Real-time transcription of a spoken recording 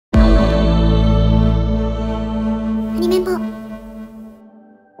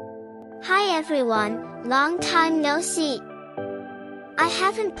everyone, long time no see. I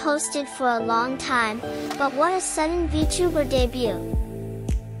haven't posted for a long time, but what a sudden VTuber debut.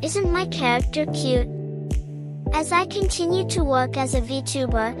 Isn't my character cute? As I continue to work as a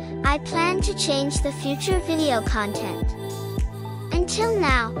VTuber, I plan to change the future video content. Until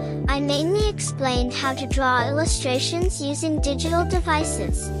now, I mainly explained how to draw illustrations using digital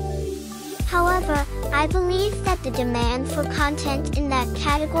devices. However, I believe that the demand for content in that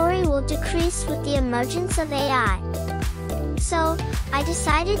category will decrease with the emergence of AI. So, I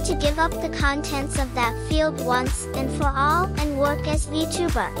decided to give up the contents of that field once and for all and work as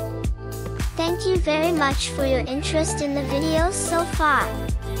VTuber. Thank you very much for your interest in the videos so far.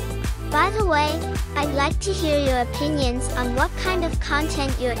 By the way, I'd like to hear your opinions on what kind of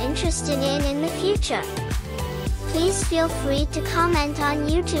content you're interested in the future. Please feel free to comment on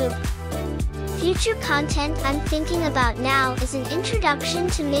YouTube. Future content I'm thinking about now is an introduction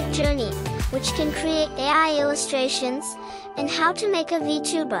to Midjourney, which can create AI illustrations, and how to make a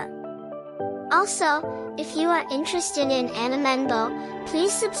VTuber. Also, if you are interested in Animenbo,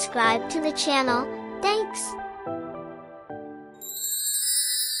 please subscribe to the channel. Thanks!